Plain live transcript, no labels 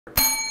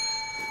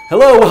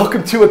Hello,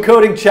 welcome to a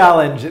coding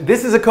challenge.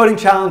 This is a coding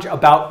challenge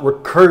about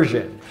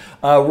recursion.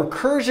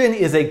 Recursion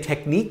is a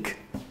technique.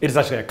 It is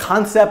actually a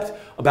concept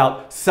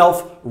about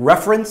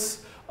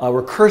self-reference. A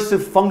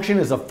recursive function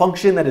is a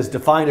function that is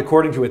defined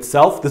according to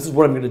itself. This is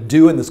what I'm going to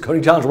do in this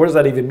coding challenge. What does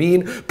that even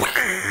mean?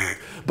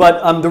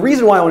 But the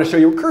reason why I want to show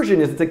you recursion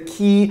is it's a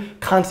key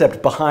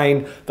concept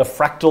behind the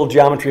fractal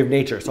geometry of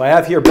nature. So I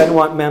have here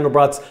Benoit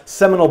Mandelbrot's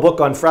seminal book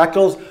on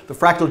fractals, The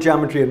Fractal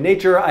Geometry of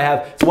Nature.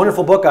 It's a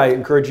wonderful book. I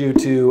encourage you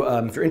to,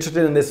 if you're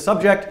interested in this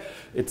subject,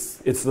 it's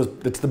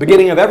the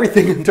beginning of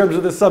everything in terms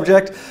of this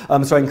subject.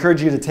 So I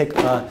encourage you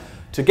to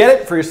to get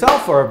it for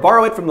yourself or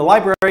borrow it from the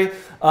library.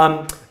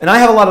 And I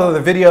have a lot of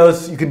other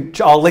videos.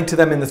 I'll link to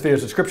them in this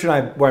video's description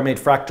where I made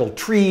fractal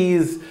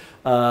trees,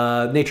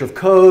 nature of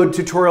code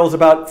tutorials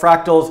about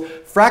fractals.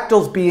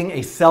 Fractals being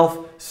a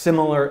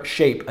self-similar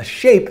shape, a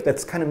shape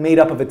that's kind of made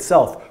up of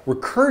itself.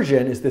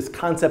 Recursion is this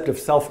concept of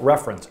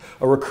self-reference.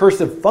 A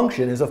recursive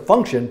function is a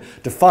function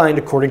defined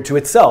according to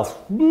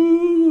itself.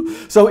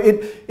 So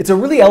it's a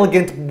really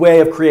elegant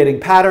way of creating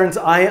patterns.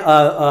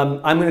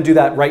 I'm going to do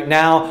that right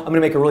now. I'm going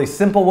to make a really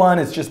simple one.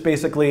 It's just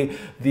basically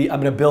I'm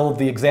going to build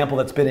the example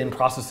that's been in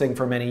processing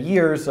for many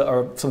years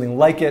or something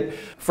like it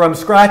from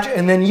scratch.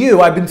 And then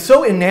I've been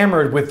so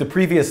enamored with the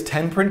previous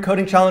 10-print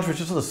coding challenge,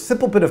 which is just a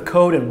simple bit of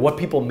code and what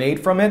people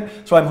made from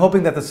it. So I'm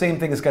hoping that the same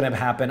thing is going to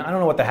happen. I don't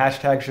know what the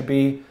hashtag should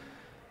be.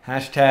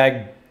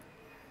 Hashtag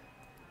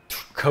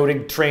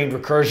coding trained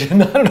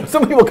recursion. I don't know.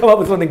 Somebody will come up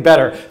with something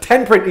better.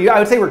 10-print, I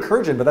would say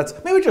recursion, but that's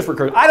maybe just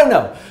recursion. I don't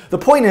know. The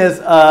point is,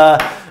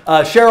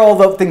 share all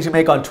the things you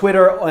make on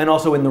Twitter and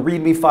also in the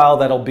README file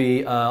that'll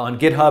be on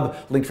GitHub,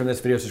 linked from this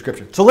video's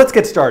description. So let's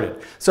get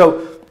started.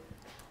 So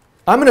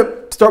I'm going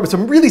to start with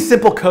some really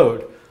simple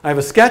code. I have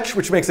a sketch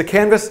which makes a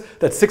canvas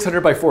that's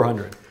 600 by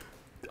 400.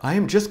 I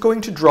am just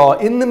going to draw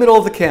in the middle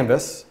of the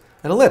canvas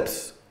an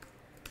ellipse.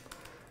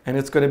 And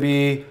it's going to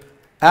be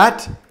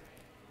at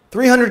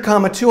 300,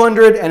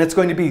 200, and it's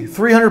going to be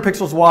 300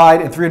 pixels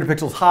wide and 300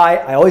 pixels high.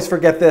 I always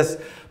forget this,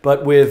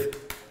 but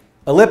with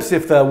ellipse,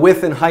 if the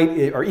width and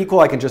height are equal,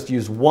 I can just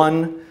use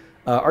one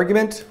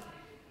argument.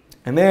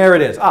 And there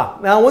it is.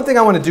 Now one thing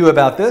I want to do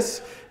about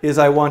this is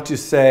I want to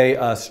say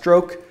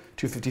stroke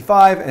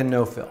 255 and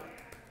no fill.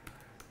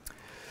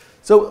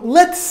 So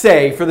let's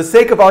say, for the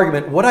sake of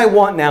argument, what I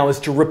want now is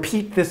to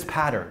repeat this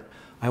pattern.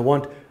 I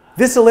want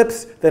this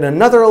ellipse, then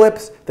another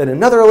ellipse, then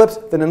another ellipse,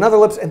 then another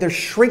ellipse, and they're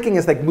shrinking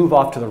as they move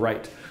off to the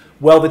right.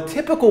 Well, the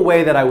typical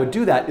way that I would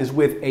do that is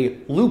with a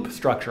loop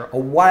structure, a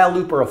while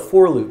loop or a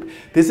for loop.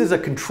 This is a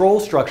control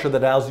structure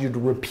that allows you to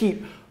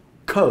repeat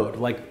code,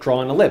 like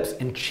draw an ellipse,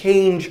 and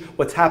change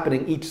what's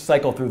happening each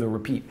cycle through the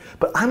repeat.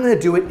 But I'm going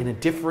to do it in a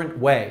different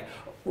way.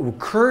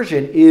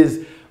 Recursion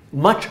is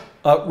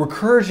a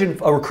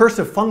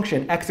recursive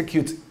function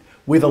executes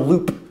with a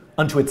loop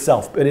unto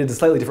itself, but in a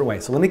slightly different way.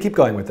 So let me keep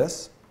going with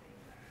this.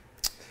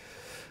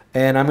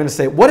 And I'm going to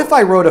say, what if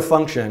I wrote a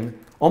function,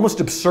 almost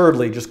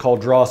absurdly, just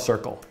called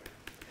drawCircle?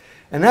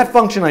 And that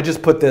function, I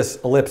just put this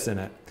ellipse in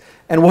it.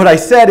 And what I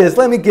said is,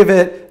 let me give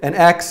it an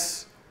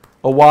x,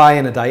 a y,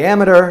 and a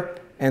diameter.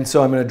 And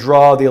so I'm going to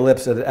draw the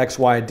ellipse at an x,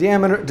 y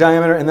diameter,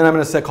 and then I'm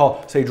going to say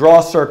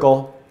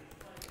drawCircle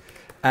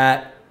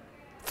at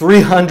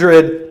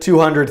 300,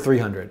 200,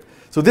 300.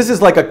 So this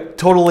is like a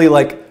totally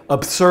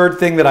absurd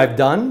thing that I've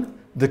done.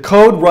 The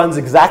code runs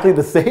exactly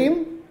the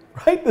same.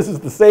 Right? This is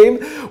the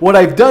same. What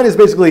I've done is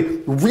basically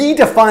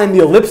redefine the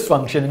ellipse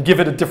function and give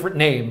it a different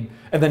name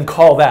and then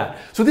call that.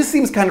 So this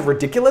seems kind of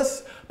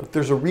ridiculous, but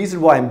there's a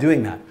reason why I'm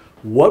doing that.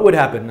 What would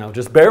happen? Now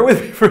just bear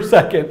with me for a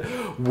second.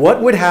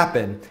 What would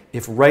happen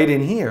if right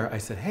in here I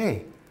said,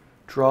 hey,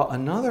 draw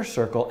another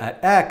circle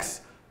at x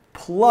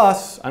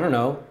plus, I don't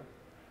know,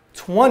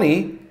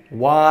 20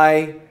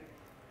 y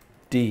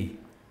d.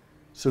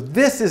 So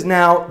this is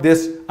now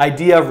this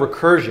idea of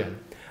recursion.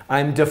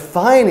 I'm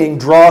defining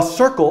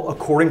drawCircle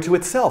according to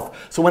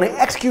itself. So when I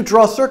execute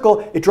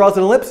drawCircle, it draws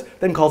an ellipse,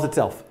 then calls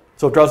itself.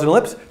 So it draws an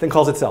ellipse, then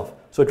calls itself.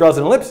 So it draws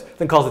an ellipse,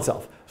 then calls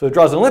itself. So it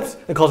draws an ellipse,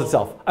 then calls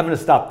itself. I'm going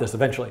to stop this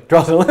eventually.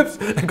 Draws an ellipse,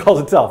 and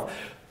calls itself.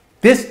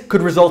 This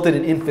could result in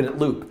an infinite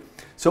loop.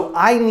 So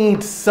I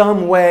need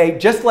some way,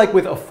 just like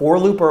with a for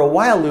loop or a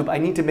while loop, I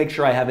need to make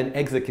sure I have an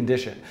exit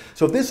condition.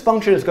 So if this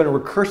function is going to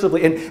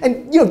recursively,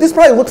 and this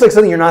probably looks like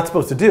something you're not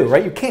supposed to do,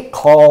 right? You can't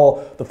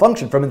call the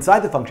function from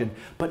inside the function.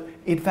 But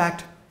in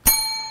fact,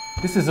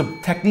 this is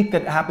a technique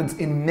that happens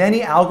in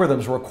many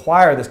algorithms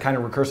require this kind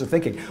of recursive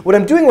thinking. What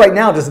I'm doing right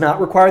now does not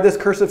require this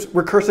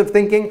recursive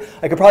thinking.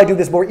 I could probably do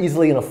this more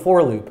easily in a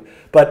for loop.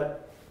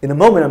 But in a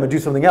moment, I'm going to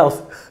do something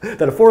else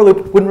that a for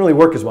loop wouldn't really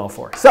work as well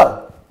for.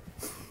 So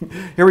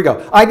here we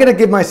go. I'm going to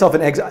give myself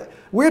an exit.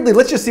 Weirdly,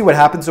 let's just see what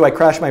happens. So I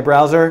crash my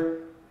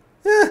browser.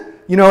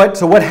 You know what?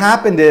 So what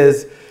happened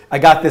is I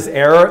got this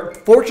error.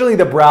 Fortunately,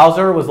 the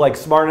browser was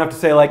smart enough to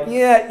say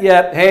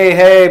yeah,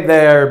 hey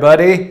there,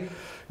 buddy.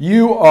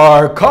 You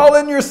are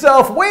calling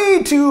yourself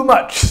way too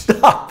much.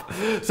 Stop.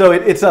 So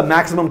it's a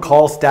maximum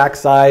call stack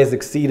size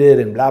exceeded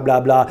and blah, blah,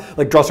 blah.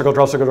 Like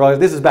drawCircle.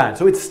 This is bad.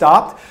 So it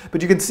stopped.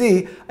 But you can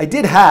see I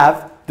did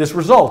have this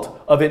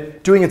result of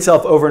it doing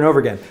itself over and over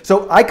again.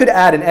 So I could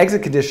add an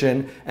exit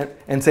condition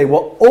and say,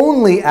 well,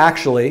 only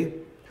actually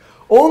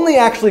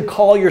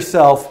call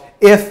yourself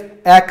if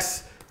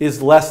x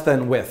is less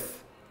than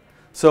width.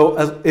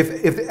 So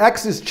if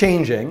x is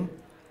changing,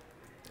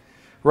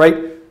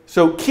 right?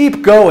 So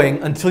keep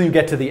going until you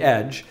get to the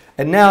edge.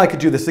 And now I could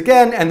do this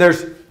again, and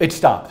it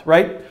stopped,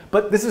 right?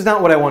 But this is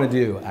not what I want to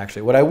do,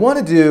 actually. What I want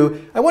to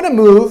do, I want to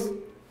move,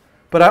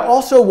 but I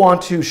also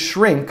want to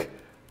shrink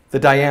the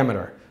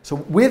diameter. So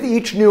with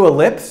each new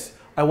ellipse,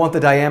 I want the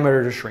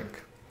diameter to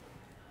shrink.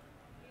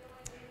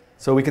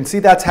 So we can see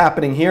that's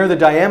happening here. The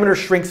diameter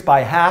shrinks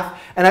by half.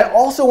 And I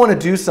also want to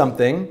do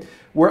something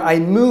where I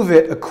move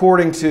it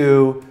according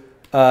to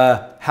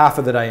half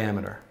of the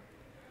diameter.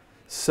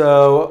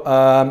 So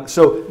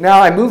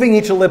now I'm moving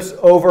each ellipse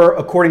over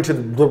according to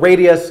the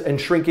radius and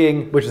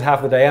shrinking, which is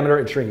half the diameter,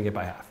 and shrinking it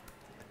by half.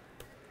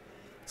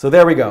 So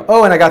there we go.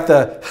 Oh, and I got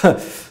the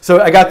so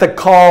I got the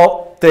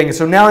call thing.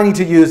 So now I need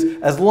to use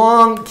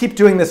keep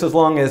doing this as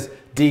long as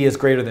d is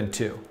greater than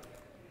 2.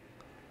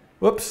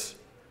 Whoops.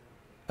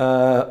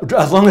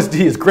 As long as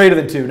d is greater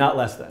than 2, not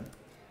less than.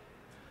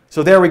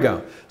 So there we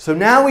go. So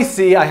now we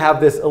see I have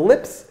this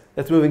ellipse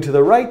that's moving to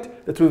the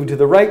right, that's moving to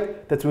the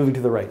right, that's moving to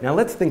the right. Now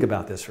let's think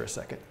about this for a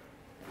second.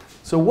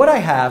 So what I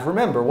have,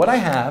 remember, what I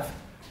have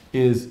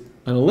is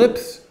an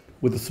ellipse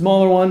with a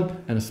smaller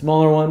one, and a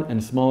smaller one, and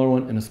a smaller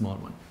one, and a smaller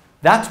one.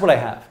 That's what I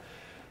have.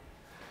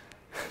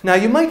 Now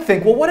you might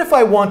think, well, what if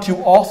I want to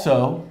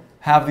also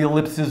have the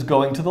ellipses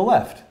going to the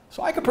left?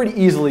 So I could pretty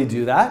easily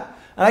do that.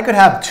 And I could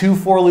have 2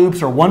 for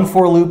loops or 1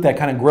 for loop that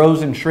kind of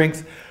grows and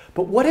shrinks.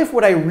 But what if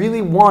what I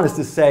really want is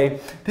to say,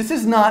 this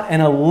is not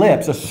an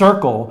ellipse, a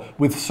circle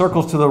with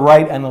circles to the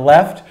right and the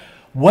left.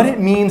 What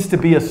it means to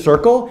be a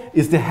circle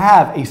is to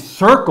have a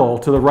circle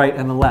to the right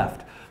and the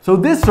left. So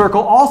this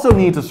circle also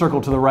needs a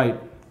circle to the right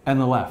and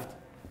the left.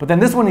 But then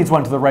this one needs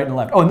one to the right and the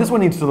left. Oh, and this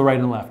one needs to the right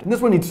and the left. And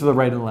this one needs to the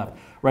right and the left,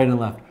 right and the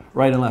left,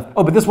 right and left.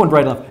 Oh, but this one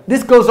right and left.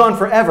 This goes on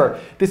forever.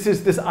 This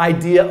is this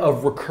idea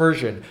of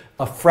recursion,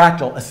 a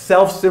fractal, a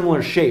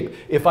self-similar shape.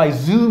 If I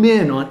zoom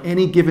in on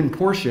any given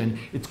portion,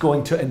 it's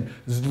going to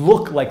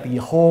look like the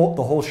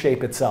whole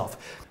shape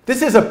itself.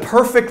 This is a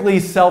perfectly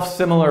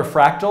self-similar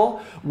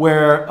fractal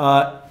where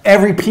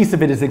every piece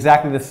of it is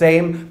exactly the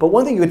same. But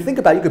one thing you could think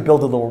about, you could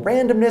build a little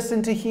randomness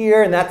into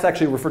here, and that's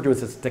actually referred to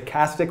as a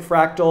stochastic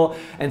fractal.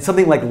 And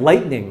something like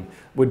lightning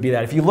would be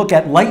that. If you look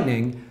at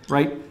lightning,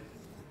 right,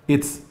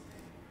 it's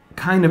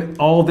kind of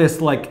all this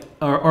like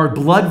are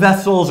blood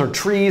vessels or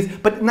trees,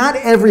 but not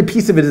every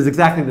piece of it is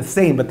exactly the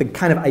same, but the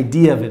kind of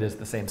idea of it is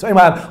the same. So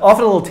anyway, I'm off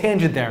on a little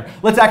tangent there.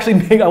 Let's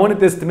actually I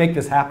wanted this to make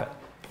this happen.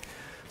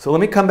 So let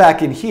me come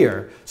back in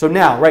here. So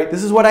now, right,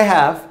 this is what I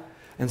have.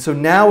 And so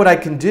now what I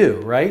can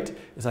do, right,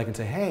 is I can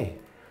say, hey,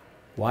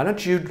 why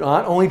don't you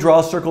not only draw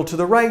a circle to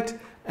the right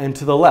and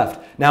to the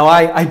left? Now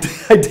I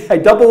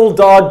double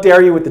dog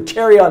dare you with the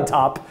cherry on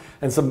top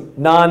and some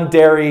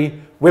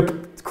non-dairy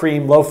whipped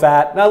cream, low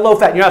fat. Not low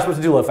fat, you're not supposed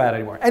to do low fat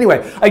anymore.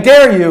 Anyway, I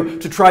dare you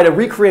to try to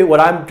recreate what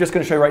I'm just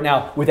going to show you right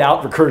now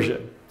without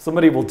recursion.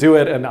 Somebody will do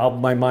it and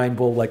my mind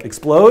will like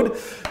explode.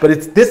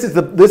 But this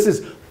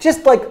is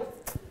just like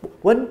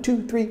 1,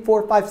 2, 3,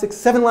 4, 5, 6,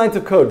 7 lines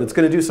of code that's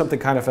going to do something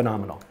kind of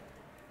phenomenal.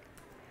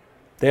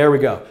 There we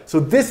go. So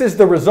this is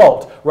the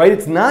result, right?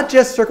 It's not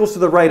just circles to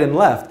the right and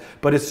left,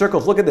 but it's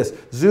circles. Look at this.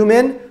 Zoom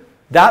in.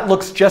 That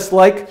looks just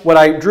like what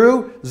I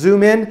drew.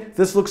 Zoom in.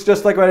 This looks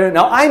just like what I did.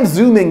 Now I'm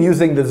zooming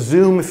using the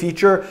zoom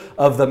feature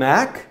of the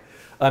Mac.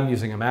 I'm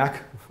using a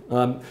Mac.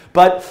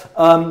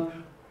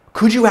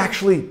 Could you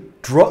actually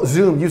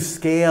zoom, use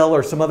scale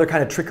or some other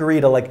kind of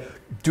trickery to like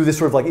do this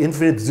sort of like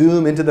infinite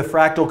zoom into the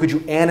fractal? Could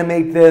you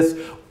animate this?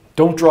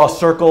 Don't draw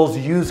circles,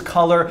 use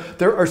color.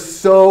 There are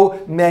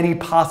so many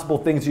possible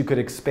things you could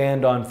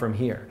expand on from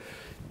here.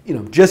 You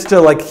know, just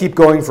to like keep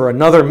going for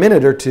another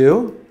minute or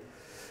two,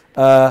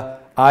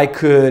 I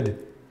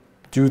could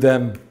do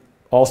them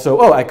also.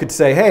 Oh, I could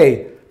say,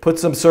 hey, put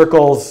some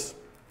circles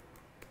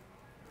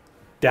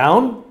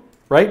down,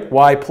 right?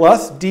 Y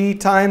plus d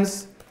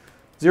times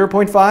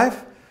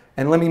 0.5.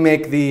 And let me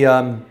make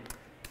the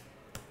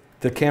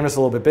canvas a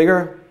little bit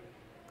bigger.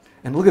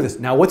 And look at this.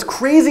 Now what's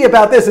crazy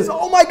about this is,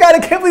 oh my God, I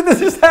can't believe this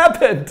just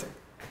happened.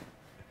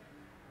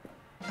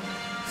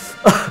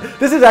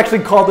 This is actually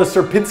called the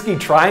Sierpinski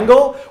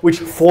triangle, which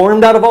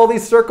formed out of all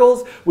these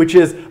circles, which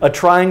is a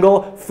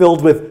triangle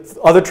filled with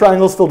other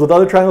triangles, filled with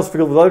other triangles,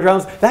 filled with other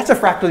triangles. That's a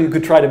fractal you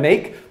could try to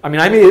make. I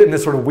mean, I made it in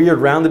this sort of weird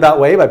roundabout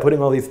way by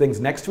putting all these things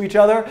next to each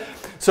other.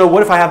 So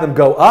what if I have them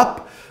go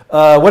up?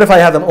 What if I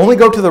have them only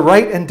go to the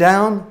right and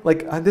down?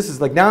 Like this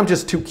is like, now I'm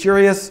just too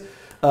curious.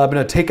 I'm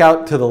going to take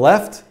out to the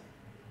left.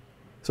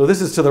 So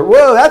this is to the,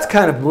 whoa, that's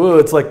kind of, whoa,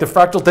 it's like the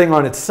fractal thing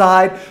on its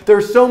side. There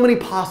are so many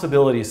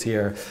possibilities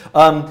here.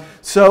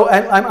 So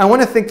I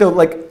want to think though,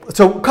 like,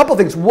 so a couple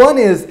things. One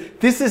is,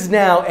 this is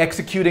now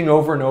executing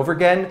over and over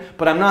again,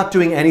 but I'm not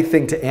doing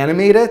anything to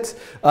animate it.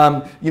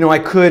 You know, I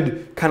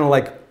could kind of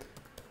like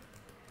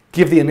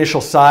give the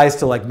initial size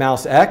to like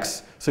mouse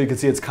X. So you can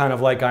see it's kind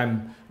of like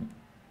I'm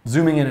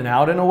zooming in and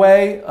out in a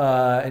way,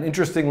 and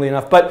interestingly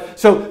enough, but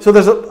so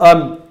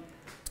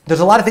there's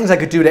a lot of things I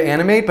could do to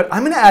animate, but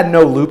I'm going to add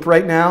no loop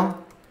right now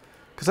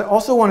because I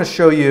also want to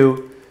show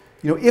you,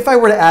 if I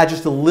were to add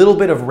just a little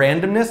bit of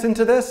randomness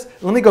into this.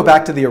 Let me go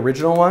back to the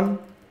original one.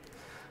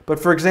 But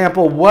for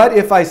example, what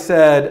if I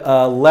said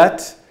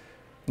let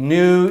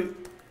new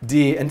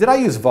d, and did I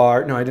use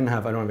var? No, I don't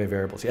have any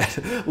variables yet.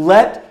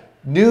 Let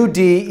new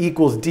d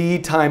equals d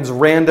times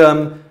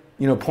random,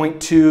 0.2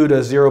 to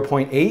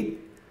 0.8.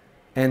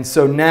 And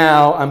so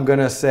now I'm going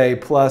to say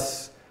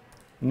plus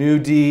new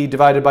d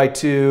divided by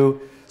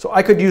 2. So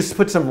I could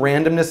put some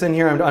randomness in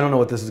here. I don't know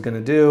what this is going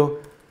to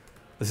do.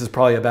 This is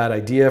probably a bad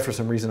idea for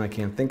some reason I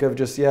can't think of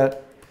just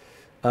yet.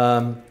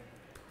 And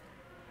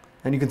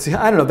you can see,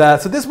 I don't know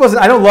that. So this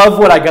wasn't, I don't love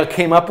what I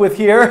came up with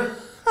here.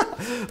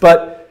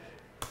 But,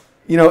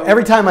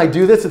 every time I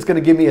do this, it's going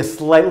to give me a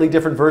slightly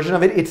different version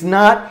of it. It's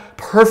not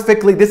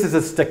perfectly, this is a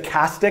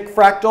stochastic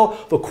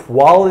fractal. The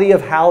quality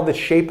of how the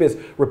shape is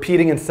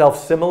repeating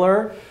itself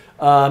similar.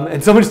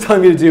 And someone's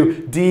telling me to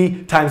do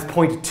d times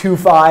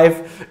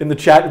 0.25 in the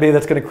chat. Maybe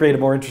that's going to create a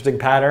more interesting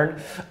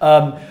pattern.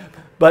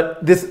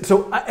 But this,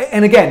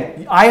 and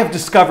again, I have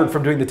discovered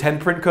from doing the 10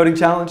 print coding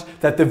challenge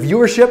that the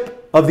viewership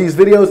of these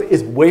videos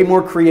is way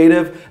more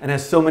creative and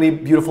has so many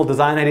beautiful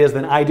design ideas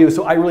than I do.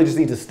 So I really just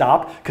need to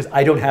stop because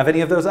I don't have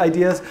any of those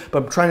ideas.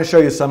 But I'm trying to show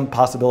you some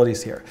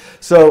possibilities here.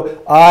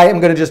 So I am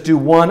going to just do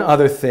one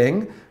other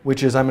thing,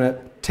 which is I'm going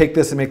to take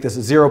this and make this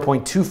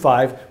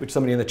 0.25, which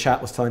somebody in the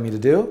chat was telling me to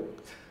do.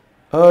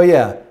 Oh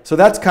yeah, so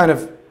that's kind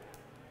of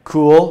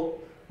cool.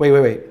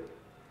 Wait.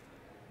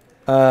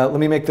 Let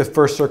me make the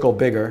first circle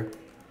bigger.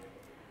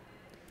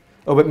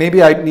 Oh, but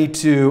maybe I need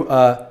to,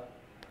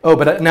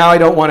 but now I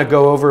don't want to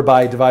go over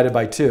by divided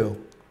by 2.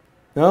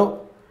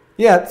 No?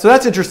 Yeah, so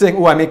that's interesting.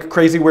 Oh, I make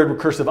crazy weird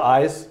recursive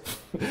eyes.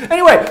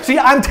 Anyway, see,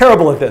 I'm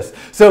terrible at this.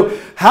 So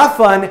have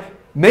fun,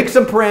 make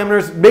some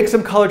parameters, make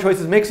some color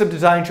choices, make some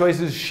design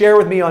choices, share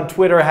with me on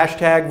Twitter,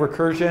 hashtag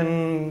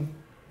recursion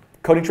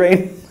coding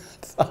train.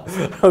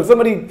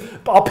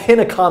 I'll pin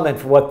a comment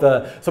for what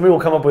somebody will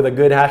come up with a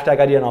good hashtag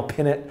idea and I'll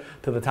pin it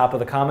to the top of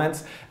the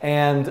comments.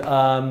 And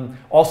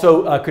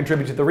also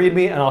contribute to the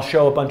README, and I'll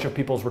show a bunch of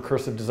people's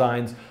recursive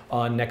designs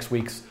on next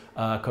week's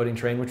coding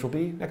train, which will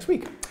be next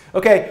week.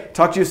 Okay,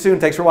 talk to you soon.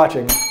 Thanks for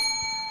watching.